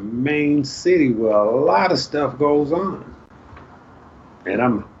here in the main city where a lot of stuff goes on. And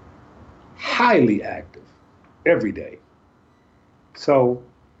I'm highly active every day. So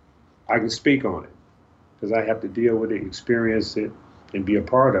I can speak on it because I have to deal with it, experience it, and be a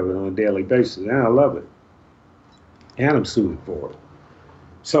part of it on a daily basis. And I love it. And I'm suited for it.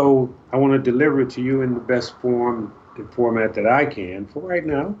 So I want to deliver it to you in the best form and format that I can for right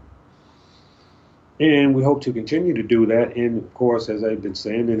now. And we hope to continue to do that. And of course, as I've been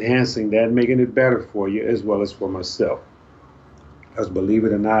saying, enhancing that, making it better for you as well as for myself. Because believe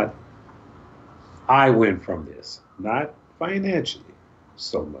it or not, I win from this, not financially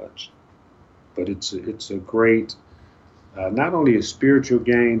so much, but it's a great, not only a spiritual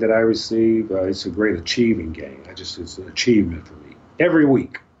gain that I receive, it's a great achieving gain. It's an achievement for me every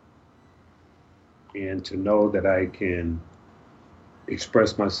week. And to know that I can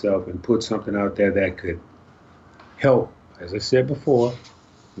express myself and put something out there that could help, as I said before,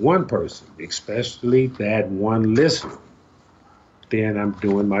 one person, especially that one listener, then I'm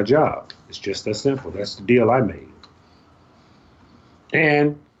doing my job. It's just that simple. That's the deal I made.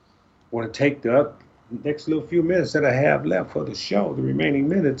 And I want to take the next little few minutes that I have left for the show, the remaining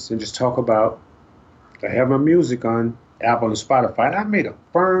minutes, and just talk about, I have my music on Apple and Spotify. And I made a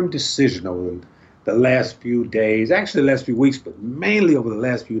firm decision over the last few days, actually the last few weeks, but mainly over the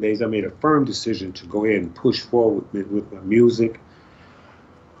last few days, I made a firm decision to go ahead and push forward with my music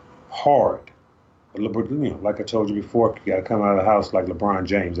hard. You know, like I told you before, you got to come out of the house like LeBron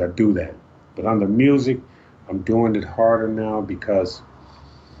James. I do that. But on the music, I'm doing it harder now because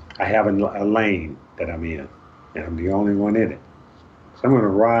I have a lane that I'm in, and I'm the only one in it. So I'm going to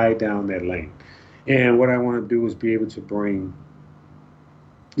ride down that lane. And what I want to do is be able to bring,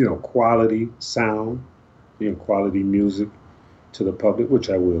 you know, quality sound, you know, quality music to the public, which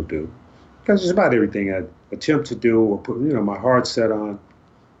I will do. Because it's about everything I attempt to do or put, you know, my heart set on.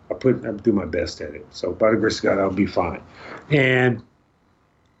 I do my best at it. So by the grace of God, I'll be fine. And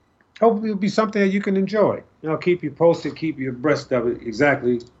hopefully it'll be something that you can enjoy. You know, keep you posted, keep you abreast of it,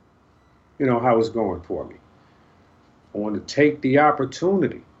 exactly, you know, how it's going for me. I want to take the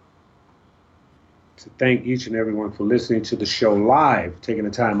opportunity to thank each and everyone for listening to the show live, taking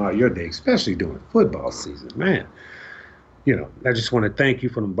the time out of your day, especially during football season. Man, you know, I just want to thank you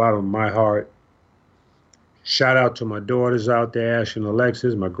from the bottom of my heart. Shout out to my daughters out there, Ash and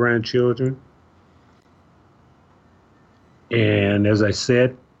Alexis, my grandchildren. And as I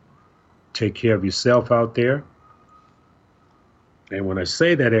said, take care of yourself out there. And when I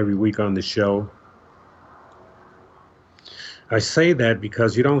say that every week on the show, I say that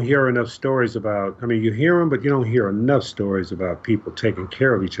because you don't hear enough stories about, I mean, you hear them, but you don't hear enough stories about people taking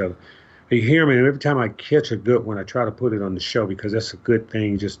care of each other. You hear me, and every time I catch a good one, I try to put it on the show because that's a good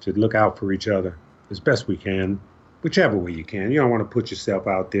thing, just to look out for each other as best we can, whichever way you can. You don't want to put yourself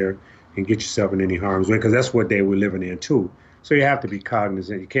out there and get yourself in any harm's way, because that's what day we're living in too. So you have to be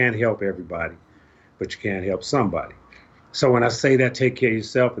cognizant. You can't help everybody, but you can help somebody. So when I say that, take care of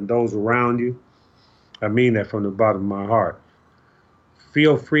yourself and those around you, I mean that from the bottom of my heart.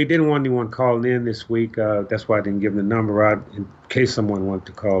 Feel free. Didn't want anyone calling in this week. That's why I didn't give the number out in case someone wanted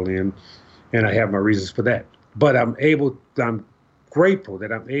to call in, and I have my reasons for that. But I'm grateful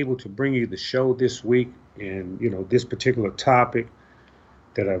that I'm able to bring you the show this week, and, you know, this particular topic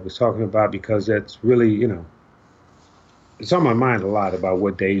that I was talking about, because that's really, you know, it's on my mind a lot about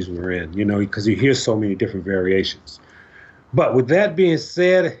what days we're in, you know, because you hear so many different variations. But with that being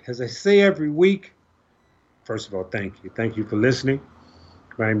said, as I say every week, first of all, thank you. Thank you for listening.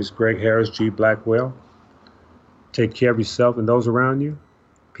 My name is Greg Harris, G. Blackwell. Take care of yourself and those around you.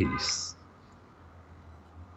 Peace.